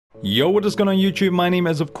Yo, what is going on YouTube? My name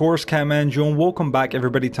is of course Catmanjoe and welcome back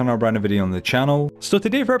everybody to another brand new video on the channel. So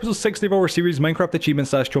today for episode 60 of our series Minecraft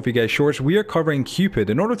Achievement / Trophy Guys Shorts, we are covering Cupid.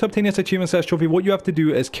 In order to obtain this achievement / trophy, what you have to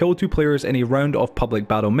do is kill 2 players in a round of public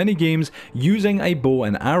battle minigames using a bow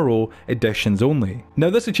and arrow additions only. Now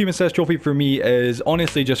this achievement / trophy for me is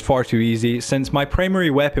honestly just far too easy, since my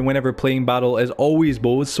primary weapon whenever playing battle is always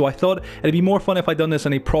bows, so I thought it'd be more fun if I'd done this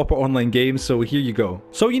in a proper online game, so here you go.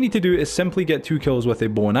 So all you need to do is simply get 2 kills with a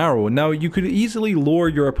bow and arrow. Now you could easily lower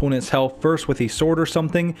your opponent's health first with a sword or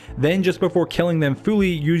something, then just before killing them fully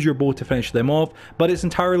use your bow to finish them off, but it's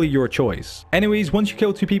entirely your choice. Anyways, once you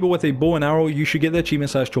kill 2 people with a bow and arrow, you should get the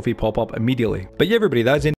achievement / trophy pop up immediately. But yeah everybody, that is